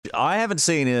I haven't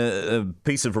seen a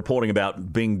piece of reporting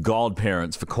about being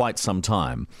godparents for quite some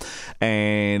time.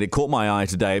 And it caught my eye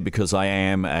today because I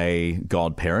am a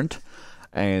godparent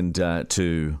and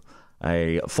to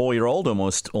a 4-year-old,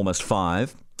 almost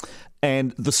 5.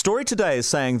 And the story today is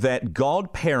saying that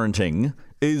godparenting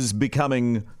is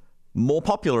becoming more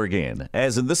popular again,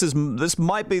 as in this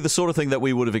might be the sort of thing that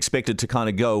we would have expected to kind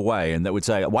of go away, and that would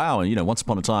say, wow, once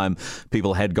upon a time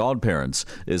people had godparents.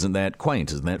 Isn't that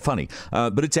quaint? Isn't that funny?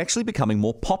 But it's actually becoming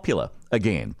more popular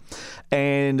again,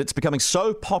 and it's becoming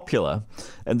so popular,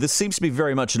 and this seems to be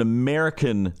very much an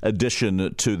American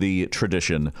addition to the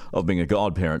tradition of being a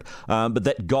godparent, but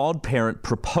that godparent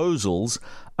proposals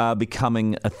are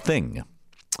becoming a thing.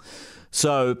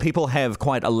 So people have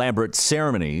quite elaborate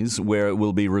ceremonies where it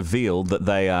will be revealed that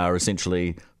they are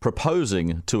essentially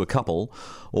proposing to a couple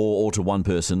or to one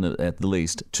person at the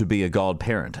least to be a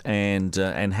godparent. And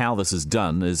how this is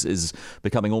done is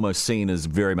becoming almost seen as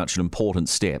very much an important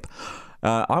step.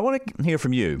 I want to hear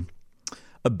from you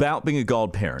about being a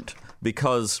godparent,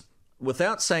 because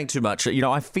without saying too much,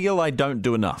 I feel I don't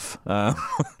do enough.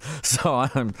 So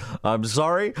I'm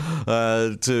sorry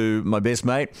to my best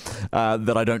mate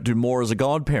that I don't do more as a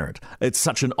godparent. It's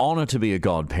such an honour to be a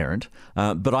godparent,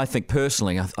 but I think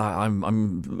personally I'm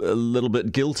a little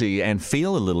bit guilty and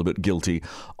feel a little bit guilty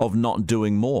of not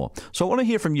doing more. So I want to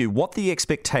hear from you what the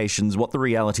expectations, what the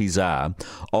realities are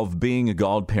of being a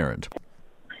godparent.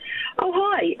 Oh,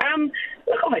 hi.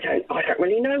 Look, I don't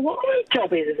really know what my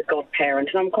job is as a godparent,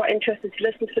 and I'm quite interested to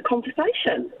listen to the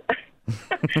conversation.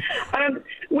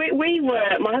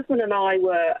 My husband and I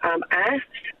were asked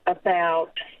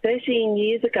about 13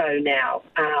 years ago now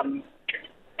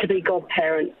to be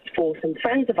godparents for some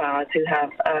friends of ours who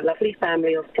have a lovely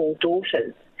family of 4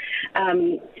 daughters.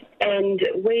 And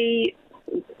we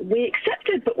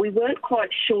accepted, but we weren't quite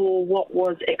sure what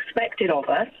was expected of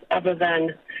us, other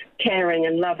than caring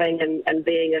and loving and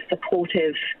being a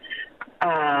supportive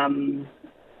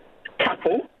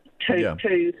couple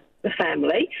to the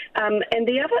family. And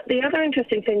the other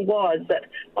interesting thing was that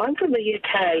I'm from the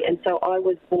UK, and so I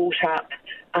was brought up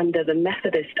under the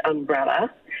Methodist umbrella,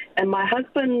 and my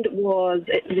husband was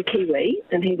a Kiwi,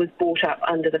 and he was brought up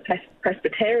under the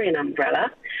Presbyterian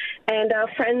umbrella, and our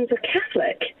friends are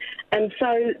Catholic. And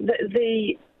so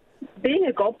the being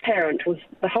a godparent was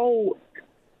the whole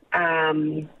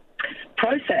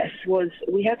process was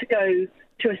we had to go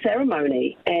to a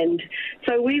ceremony, and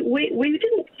so we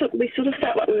sort of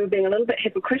felt like we were being a little bit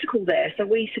hypocritical there. So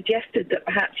we suggested that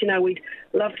perhaps we'd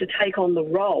love to take on the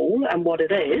role and what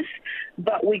it is,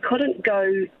 but we couldn't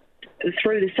go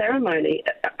through the ceremony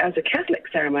as a Catholic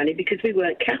ceremony because we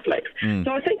weren't Catholics.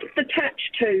 So I think it's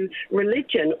attached to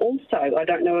religion also. I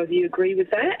don't know if you agree with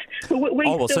that.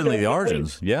 Certainly the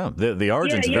origins. The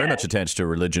origins are very much attached to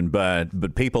religion,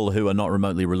 but people who are not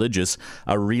remotely religious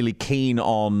are really keen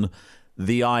on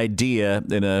the idea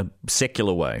in a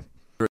secular way.